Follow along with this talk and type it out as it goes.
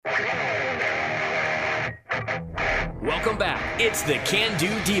Welcome back. It's the Can Do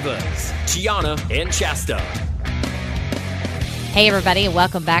Divas, Gianna and Shasta. Hey everybody, and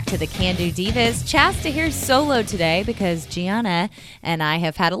welcome back to the Can Do Divas. Shasta here solo today because Gianna and I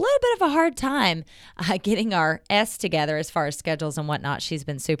have had a little bit of a hard time getting our S together as far as schedules and whatnot. She's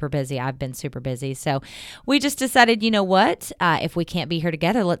been super busy. I've been super busy. So we just decided, you know what? If we can't be here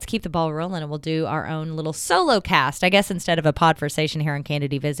together, let's keep the ball rolling and we'll do our own little solo cast. I guess instead of a podversation here on Can Do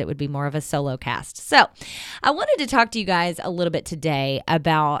Divas, it would be more of a solo cast. So I wanted to talk to you guys a little bit today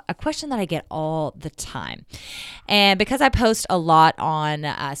about a question that I get all the time. And because I post a lot on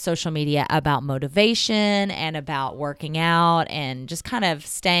social media about motivation and about working out and just kind of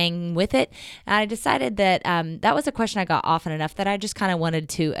staying with it, I decided that that was a question I got often enough that I just kind of wanted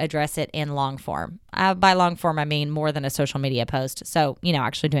to address it in long form. By long form, I mean more than a social media post. So,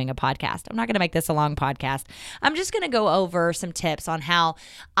 actually doing a podcast. I'm not going to make this a long podcast. I'm just going to go over some tips on how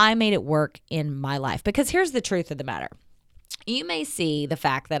I made it work in my life. Because here's the truth of the matter. You may see the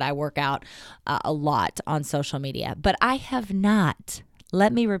fact that I work out a lot on social media, but I have not.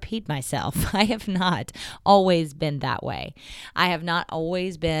 Let me repeat myself. I have not always been that way. I have not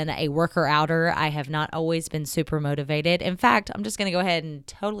always been a worker-outer. I have not always been super motivated. In fact, I'm just going to go ahead and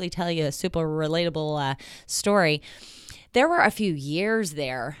totally tell you a super relatable story. There were a few years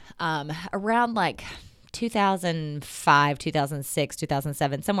there around like 2005, 2006,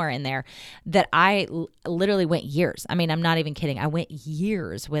 2007, somewhere in there, that I literally went years. I mean, I'm not even kidding. I went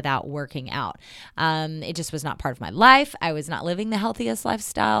years without working out. It just was not part of my life. I was not living the healthiest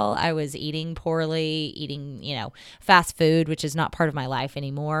lifestyle. I was eating poorly, eating, fast food, which is not part of my life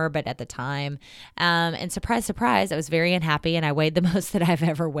anymore, but at the time. And surprise, surprise, I was very unhappy and I weighed the most that I've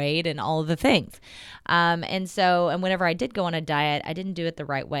ever weighed and all of the things. And whenever I did go on a diet, I didn't do it the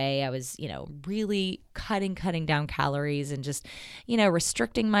right way. I was, really cutting down calories and just,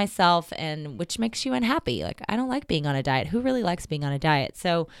 restricting myself, and which makes you unhappy. Like, I don't like being on a diet. Who really likes being on a diet?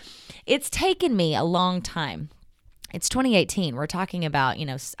 So it's taken me a long time. It's 2018. We're talking about,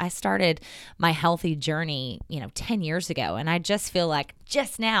 I started my healthy journey, 10 years ago. And I just feel like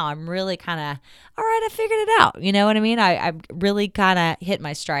just now I'm really kind of, all right, I figured it out. You know what I mean? I really kind of hit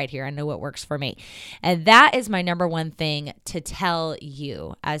my stride here. I know what works for me. And that is my number one thing to tell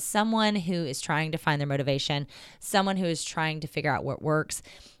you as someone who is trying to find their motivation, someone who is trying to figure out what works.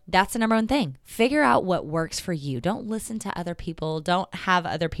 That's the number one thing. Figure out what works for you. Don't listen to other people. Don't have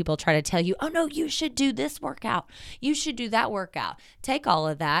other people try to tell you, oh no, you should do this workout. You should do that workout. Take all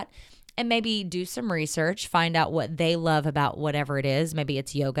of that and maybe do some research, find out what they love about whatever it is. Maybe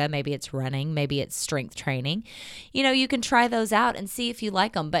it's yoga, maybe it's running, maybe it's strength training. You can try those out and see if you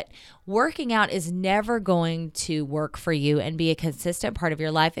like them. But working out is never going to work for you and be a consistent part of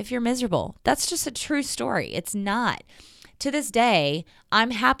your life if you're miserable. That's just a true story. It's not. To this day, I'm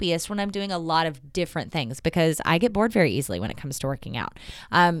happiest when I'm doing a lot of different things because I get bored very easily when it comes to working out.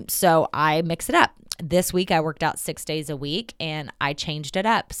 So I mix it up. This week, I worked out 6 days a week and I changed it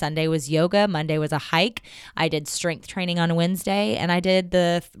up. Sunday was yoga. Monday was a hike. I did strength training on Wednesday and I did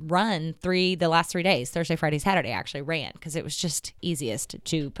the run the last 3 days. Thursday, Friday, Saturday, I actually ran because it was just easiest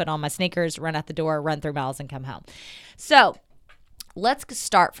to put on my sneakers, run out the door, run 3 miles and come home. So let's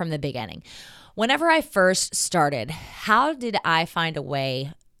start from the beginning. Whenever I first started, how did I find a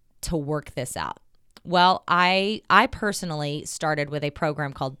way to work this out? Well, I personally started with a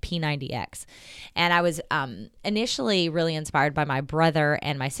program called P90X, and I was initially really inspired by my brother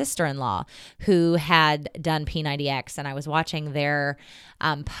and my sister-in-law who had done P90X, and I was watching their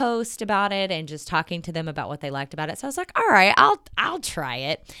post about it and just talking to them about what they liked about it. So I was like, all right, I'll try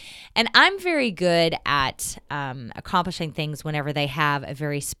it. And I'm very good at accomplishing things whenever they have a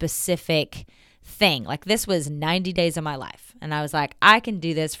very specific thing. Like this was 90 days of my life. And I was like, I can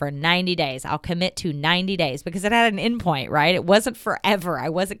do this for 90 days. I'll commit to 90 days because it had an endpoint, right? It wasn't forever. I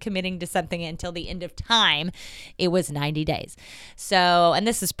wasn't committing to something until the end of time. It was 90 days. So, and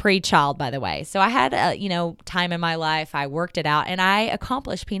this is pre-child, by the way. So I had, time in my life. I worked it out and I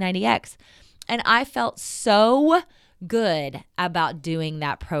accomplished P90X. And I felt so good about doing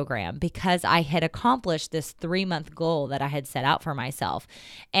that program because I had accomplished this 3-month goal that I had set out for myself.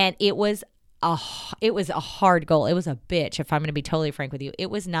 And it was a hard goal. It was a bitch, if I'm going to be totally frank with you. It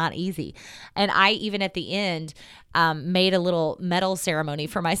was not easy. And I, even at the end, made a little medal ceremony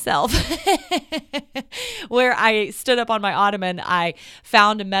for myself where I stood up on my ottoman, I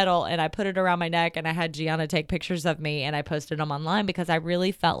found a medal and I put it around my neck and I had Gianna take pictures of me and I posted them online because I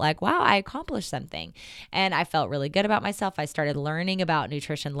really felt like, wow, I accomplished something. And I felt really good about myself. I started learning about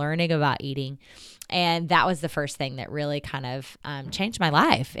nutrition, learning about eating. And that was the first thing that really kind of changed my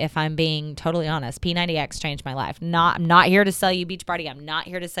life, if I'm being totally honest. P90X changed my life. I'm not here to sell you Beachbody. I'm not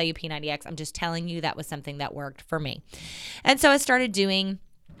here to sell you P90X. I'm just telling you that was something that worked for me. And so I started doing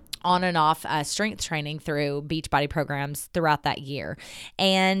on and off strength training through Beachbody programs throughout that year.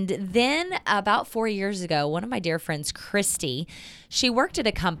 And then about 4 years ago, one of my dear friends, Christy, she worked at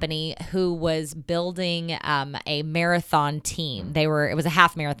a company who was building a marathon team. It was a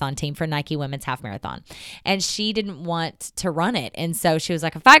half marathon team for Nike Women's Half Marathon. And she didn't want to run it. And so she was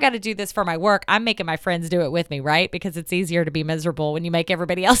like, if I got to do this for my work, I'm making my friends do it with me, right? Because it's easier to be miserable when you make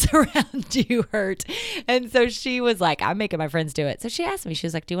everybody else around you hurt. And so she was like, I'm making my friends do it. So she asked me, she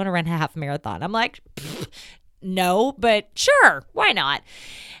was like, do you want to run a half marathon? I'm like, no, but sure, why not?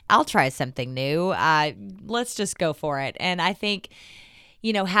 I'll try something new. Let's just go for it. And I think,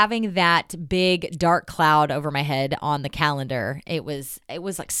 having that big dark cloud over my head on the calendar, it was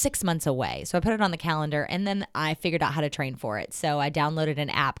like 6 months away. So I put it on the calendar, and then I figured out how to train for it. So I downloaded an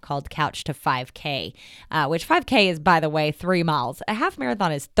app called Couch to 5K, which 5K is, by the way, 3 miles. A half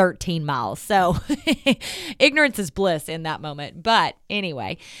marathon is 13 miles. So ignorance is bliss in that moment. But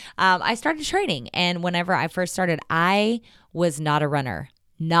anyway, I started training. And whenever I first started, I was not a runner.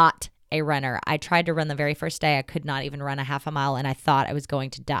 I tried to run the very first day. I could not even run a half a mile, and I thought I was going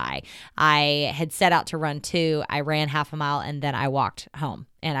to die. I had set out to run 2. I ran half a mile, and then I walked home,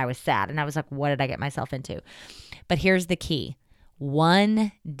 and I was sad. And I was like, what did I get myself into? But here's the key.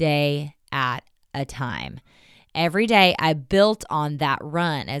 1 day at a time. Every day I built on that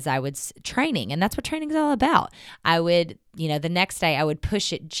run as I was training, and that's what training is all about. I would, the next day I would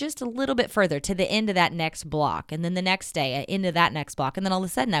push it just a little bit further to the end of that next block, and then the next day into that next block, and then all of a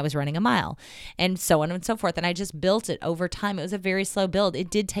sudden I was running a mile, and so on and so forth, and I just built it over time. It was a very slow build. It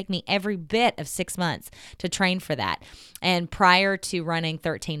did take me every bit of 6 months to train for that, and prior to running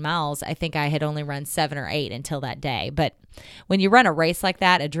 13 miles, I think I had only run 7 or 8 until that day. But when you run a race like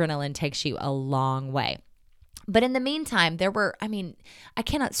that, adrenaline takes you a long way. But in the meantime, I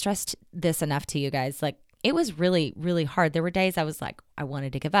cannot stress this enough to you guys. Like, it was really, really hard. There were days I was like, I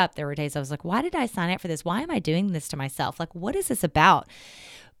wanted to give up. There were days I was like, why did I sign up for this? Why am I doing this to myself? Like, what is this about?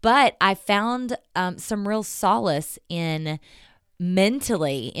 But I found some real solace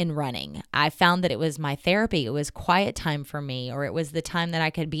mentally in running. I found that it was my therapy. It was quiet time for me, or it was the time that I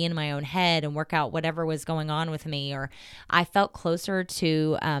could be in my own head and work out whatever was going on with me, or I felt closer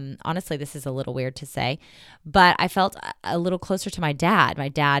to, honestly, this is a little weird to say, but I felt a little closer to my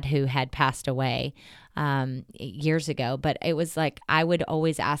dad who had passed away years ago. But it was like I would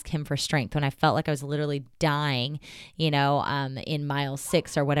always ask him for strength when I felt like I was literally dying, in mile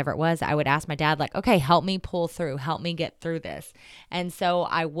 6 or whatever it was. I would ask my dad, like, okay, help me pull through, help me get through this. And so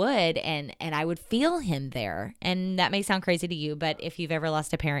I would, and I would feel him there. And that may sound crazy to you, but if you've ever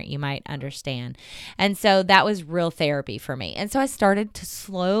lost a parent, you might understand. And so that was real therapy for me. And so I started to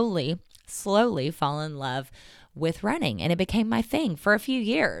slowly fall in love with running, and it became my thing. For a few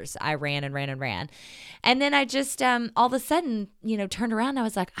years, I ran and ran and ran. And then I just all of a sudden, turned around and I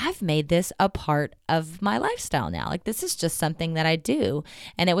was like, I've made this a part of my lifestyle now. Like, this is just something that I do.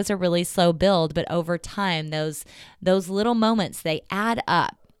 And it was a really slow build, but over time, those little moments, they add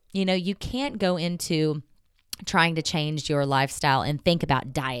up. You can't go into trying to change your lifestyle and think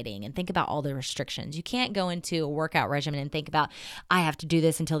about dieting and think about all the restrictions. You can't go into a workout regimen and think about, I have to do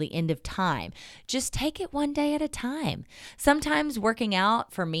this until the end of time. Just take it 1 day at a time. Sometimes working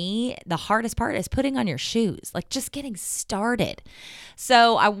out, for me, the hardest part is putting on your shoes, like just getting started.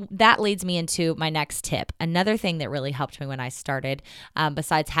 So that leads me into my next tip. Another thing that really helped me when I started,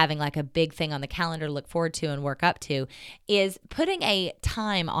 besides having like a big thing on the calendar to look forward to and work up to, is putting a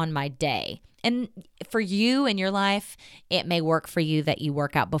time on my day. And for you in your life, it may work for you that you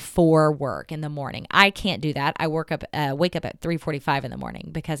work out before work in the morning. I can't do that. I wake up at 3:45 in the morning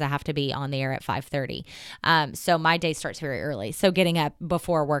because I have to be on the air at 5:30. So my day starts very early. So getting up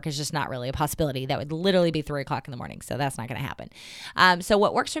before work is just not really a possibility. That would literally be 3 o'clock in the morning. So that's not going to happen. So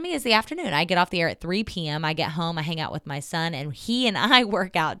what works for me is the afternoon. I get off the air at 3 p.m. I get home, I hang out with my son, and he and I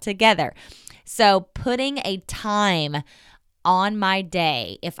work out together. So putting a time on my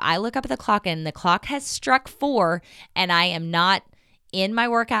day, if I look up at the clock and the clock has struck 4 and I am not in my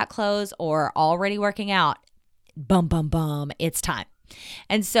workout clothes or already working out, it's time.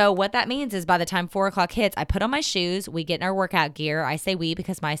 And so what that means is by the time 4 o'clock hits, I put on my shoes, we get in our workout gear. I say we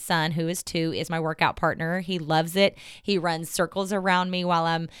because my son, who is 2, is my workout partner. He loves it. He runs circles around me while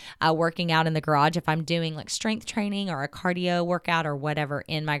I'm working out in the garage. If I'm doing like strength training or a cardio workout or whatever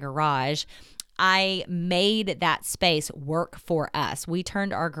in my garage, I made that space work for us. We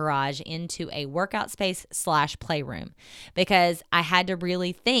turned our garage into a workout space / playroom because I had to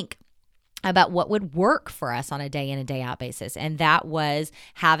really think about what would work for us on a day in and day out basis. And that was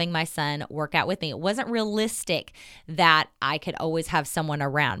having my son work out with me. It wasn't realistic that I could always have someone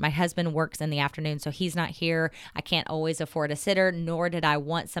around. My husband works in the afternoon, so he's not here. I can't always afford a sitter, nor did I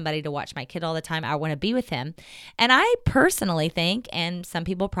want somebody to watch my kid all the time. I want to be with him. And I personally think, and some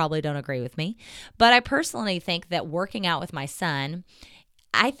people probably don't agree with me, but I personally think that working out with my son,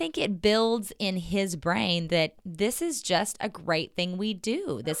 I think it builds in his brain that this is just a great thing we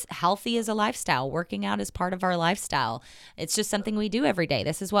do. This healthy is a lifestyle. Working out is part of our lifestyle. It's just something we do every day.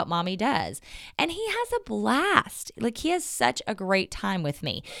 This is what mommy does. And he has a blast. Like, he has such a great time with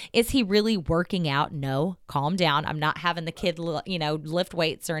me. Is he really working out? No, calm down. I'm not having the kid, lift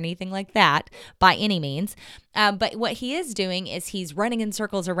weights or anything like that by any means. But what he is doing is he's running in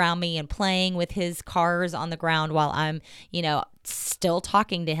circles around me and playing with his cars on the ground while I'm, still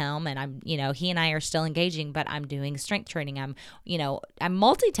talking to him, and he and I are still engaging, but I'm doing strength training. I'm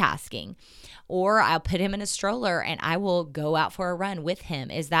multitasking. Or I'll put him in a stroller and I will go out for a run with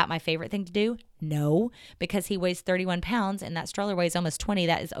him. Is that my favorite thing to do? No, because he weighs 31 pounds and that stroller weighs almost 20.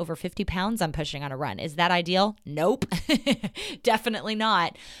 That is over 50 pounds I'm pushing on a run. Is that ideal? Nope, definitely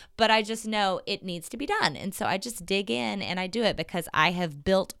not. But I just know it needs to be done. And so I just dig in and I do it because I have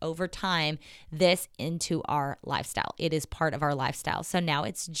built over time this into our lifestyle. It is part of our lifestyle. So now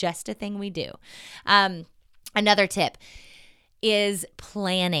it's just a thing we do. Another tip is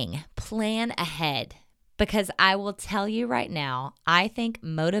planning. Plan ahead, because I will tell you right now, I think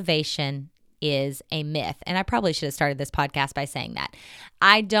motivation is a myth. And I probably should have started this podcast by saying that.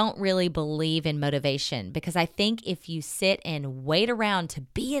 I don't really believe in motivation, because I think if you sit and wait around to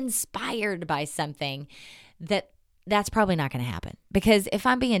be inspired by something, that's probably not going to happen. Because if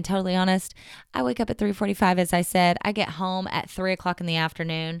I'm being totally honest, I wake up at 3:45, as I said. I get home at 3 o'clock in the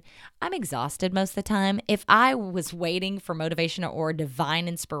afternoon. I'm exhausted most of the time. If I was waiting for motivation or divine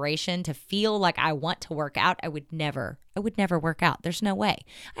inspiration to feel like I want to work out, I would never work out. There's no way.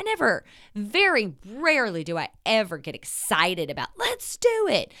 Very rarely do I ever get excited about, let's do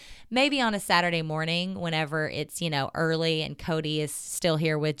it. Maybe on a Saturday morning whenever it's, early and Cody is still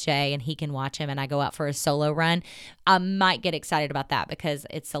here with Jay and he can watch him and I go out for a solo run. I might get excited about that because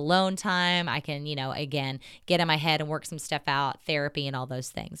it's alone time. I can, again, get in my head and work some stuff out, therapy and all those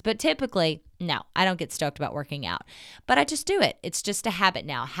things. But typically, no, I don't get stoked about working out, but I just do it. It's just a habit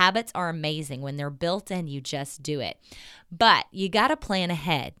now. Habits are amazing. When they're built in, you just do it. But you got to plan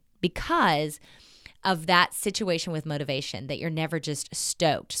ahead because of that situation with motivation, that you're never just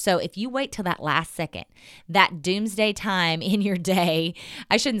stoked. So if you wait till that last second, that doomsday time in your day,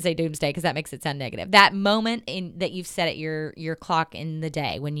 I shouldn't say doomsday because that makes it sound negative, that moment that you've set at your clock in the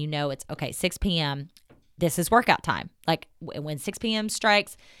day when you know it's, okay, 6 p.m., this is workout time. Like when 6 p.m.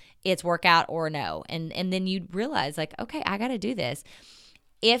 strikes, it's workout or no. And then you realize like, okay, I got to do this.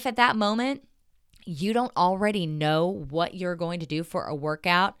 If at that moment you don't already know what you're going to do for a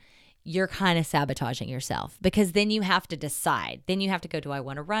workout, you're kind of sabotaging yourself, because then you have to decide. Then you have to go, do I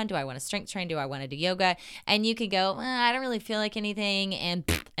want to run? Do I want to strength train? Do I want to do yoga? And you can go, I don't really feel like anything. And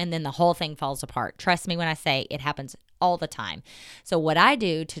then the whole thing falls apart. Trust me when I say it happens all the time. So what I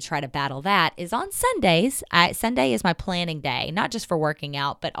do to try to battle that is on Sundays. Sunday is my planning day, not just for working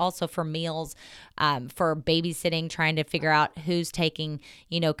out, but also for meals, for babysitting, trying to figure out who's taking,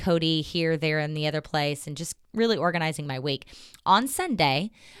 Cody here, there, and the other place, and just really organizing my week. On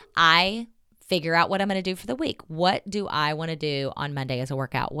Sunday, I figure out what I'm going to do for the week. What do I want to do on Monday as a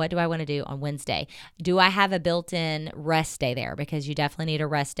workout? What do I want to do on Wednesday? Do I have a built-in rest day there? Because you definitely need a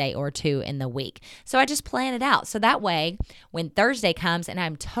rest day or two in the week. So I just plan it out. So that way, when Thursday comes and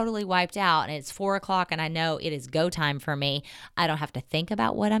I'm totally wiped out and it's 4 o'clock and I know it is go time for me, I don't have to think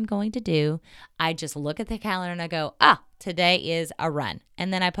about what I'm going to do. I just look at the calendar and I go, today is a run.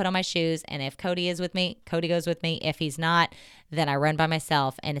 And then I put on my shoes, and if Cody is with me, Cody goes with me. If he's not, then I run by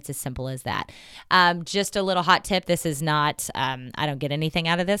myself, and it's as simple as that. Just a little hot tip. This is not, I don't get anything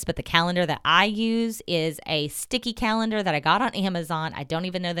out of this, but the calendar that I use is a sticky calendar that I got on Amazon. I don't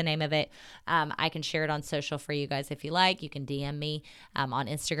even know the name of it. I can share it on social for you guys if you like. You can DM me on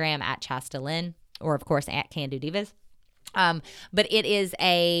Instagram at Chasta Lynn, or of course at Can Do Divas. But it is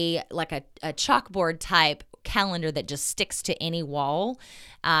a chalkboard type calendar that just sticks to any wall.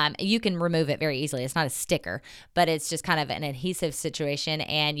 You can remove it very easily. It's not a sticker, but it's just kind of an adhesive situation,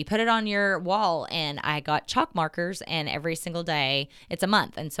 and you put it on your wall. And I got chalk markers, and every single day it's a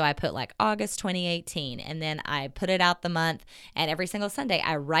month. And so I put like August 2018, and then I put it out the month, and every single Sunday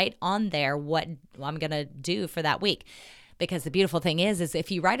I write on there what I'm going to do for that week. Because the beautiful thing is if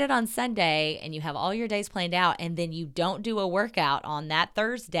you write it on Sunday and you have all your days planned out and then you don't do a workout on that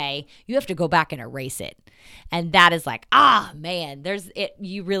Thursday, you have to go back and erase it. And that is like, man,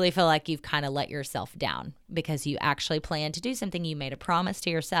 you really feel like you've kind of let yourself down because you actually planned to do something. You made a promise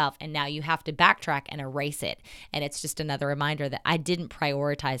to yourself and now you have to backtrack and erase it. And it's just another reminder that I didn't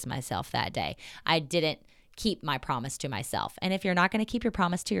prioritize myself that day. I didn't keep my promise to myself. And if you're not going to keep your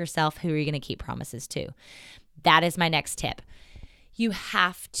promise to yourself, who are you going to keep promises to? That is my next tip. You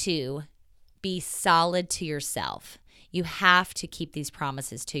have to be solid to yourself. You have to keep these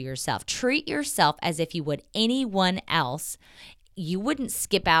promises to yourself. Treat yourself as if you would anyone else. You wouldn't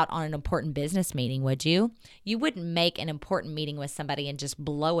skip out on an important business meeting, would you? You wouldn't make an important meeting with somebody and just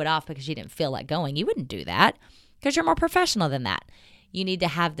blow it off because you didn't feel like going. You wouldn't do that because you're more professional than that. You need to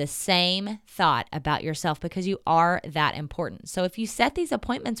have the same thought about yourself because you are that important. So if you set these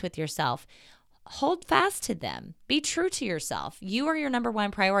appointments with yourself, hold fast to them. Be true to yourself. You are your number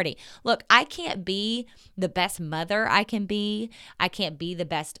one priority. Look, I can't be the best mother I can be. I can't be the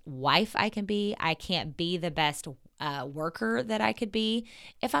best wife I can be. I can't be the best worker that I could be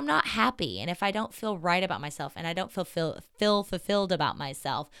if I'm not happy and if I don't feel right about myself and I don't feel fulfilled about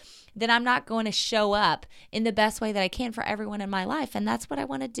myself. Then I'm not going to show up in the best way that I can for everyone in my life. And that's what I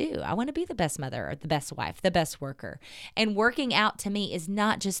want to do. I want to be the best mother or the best wife, the best worker. And working out to me is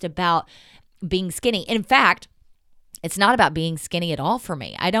not just about being skinny. In fact, it's not about being skinny at all for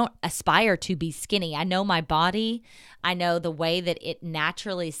me. I don't aspire to be skinny. I know my body. I know the way that it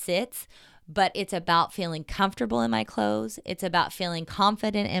naturally sits, but it's about feeling comfortable in my clothes. It's about feeling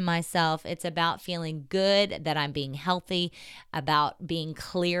confident in myself. It's about feeling good that I'm being healthy, about being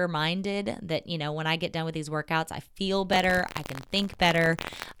clear-minded, that, when I get done with these workouts, I feel better. I can think better.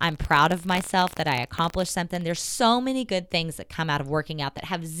 I'm proud of myself that I accomplished something. There's so many good things that come out of working out that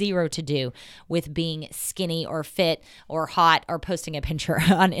have zero to do with being skinny or fit or hot or posting a picture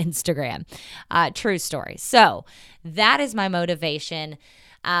on Instagram. True story. So that is my motivation.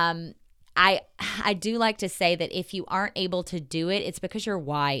 I do like to say that if you aren't able to do it, it's because your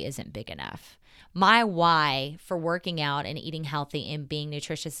why isn't big enough. My why for working out and eating healthy and being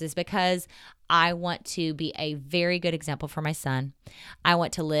nutritious is because I want to be a very good example for my son. I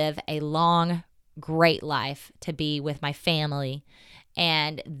want to live a long, great life, to be with my family.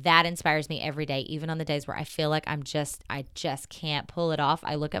 And that inspires me every day, even on the days where I feel like I just can't pull it off.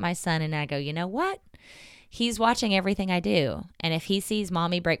 I look at my son and I go, you know what? He's watching everything I do. And if he sees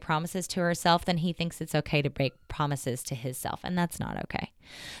mommy break promises to herself, then he thinks it's okay to break promises to himself. And that's not okay.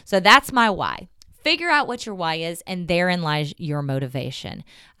 So that's my why. Figure out what your why is, and therein lies your motivation.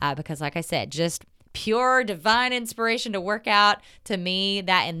 Because like I said, just pure divine inspiration to work out, to me,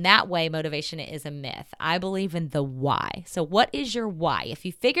 that in that way, motivation is a myth. I believe in the why. So what is your why? If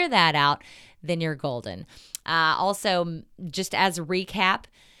you figure that out, then you're golden. Also, just as a recap,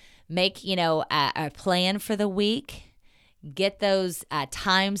 make, a plan for the week. Get those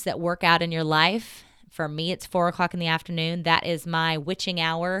times that work out in your life. For me, it's 4:00 in the afternoon. That is my witching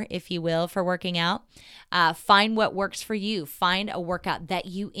hour, if you will, for working out. Find what works for you. Find a workout that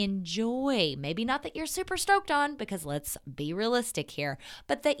you enjoy. Maybe not that you're super stoked on, because let's be realistic here,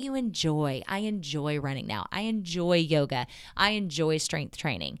 but that you enjoy. I enjoy running now. I enjoy yoga. I enjoy strength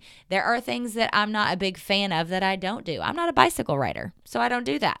training. There are things that I'm not a big fan of that I don't do. I'm not a bicycle rider, so I don't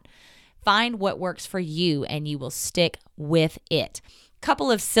do that. Find what works for you and you will stick with it.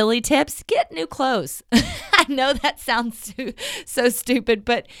 Couple of silly tips: get new clothes. I know that sounds so stupid,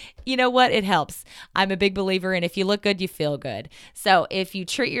 but you know what? It helps. I'm a big believer in if you look good, you feel good. So if you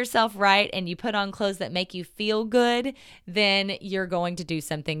treat yourself right and you put on clothes that make you feel good, then you're going to do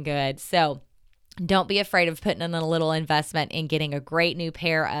something good. So don't be afraid of putting in a little investment in getting a great new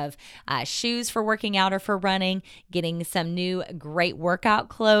pair of shoes for working out or for running, getting some new great workout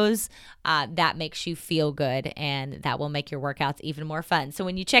clothes. That makes you feel good, and that will make your workouts even more fun. So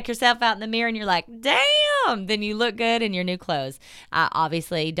when you check yourself out in the mirror and you're like, damn, then you look good in your new clothes.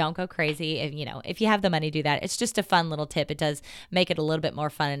 Obviously, don't go crazy. If you have the money, do that. It's just a fun little tip. It does make it a little bit more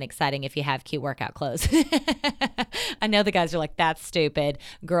fun and exciting if you have cute workout clothes. I know the guys are like, that's stupid.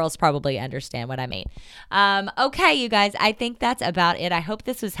 Girls probably understand what I mean. Okay, you guys, I think that's about it. I hope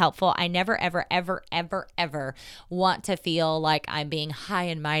this was helpful. I never, ever, ever, ever, ever want to feel like I'm being high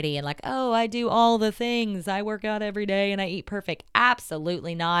and mighty and like, oh, I do all the things. I work out every day and I eat perfect.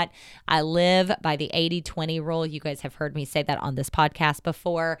 Absolutely not. I live by the 80-20 rule. You guys have heard me say that on this podcast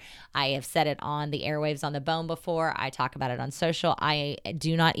before. I have said it on the Airwaves on the Bone before. I talk about it on social. I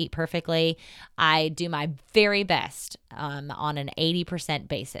do not eat perfectly. I do my very best on an 80%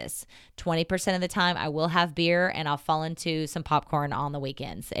 basis. 20% of of the time I will have beer and I'll fall into some popcorn on the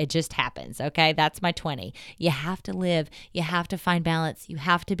weekends. It just happens, okay? That's my 20. You have to live. You have to find balance. You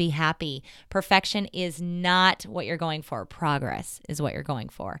have to be happy. Perfection is not what you're going for. Progress is what you're going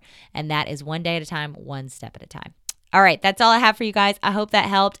for. And that is one day at a time, one step at a time. All right, that's all I have for you guys. I hope that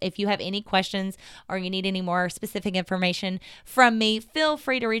helped. If you have any questions or you need any more specific information from me, feel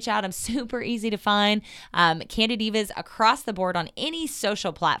free to reach out. I'm super easy to find. Can Do Divas across the board on any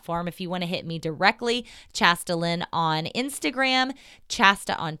social platform. If you want to hit me directly, Chasta Lynn on Instagram,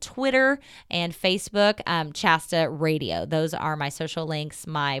 Chasta on Twitter and Facebook, Chasta Radio. Those are my social links.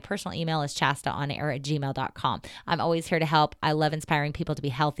 My personal email is chastaonair@gmail.com. I'm always here to help. I love inspiring people to be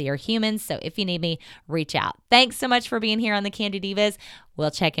healthier humans. So if you need me, reach out. Thanks so much for being here on the Can Do Divas.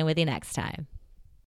 We'll check in with you next time.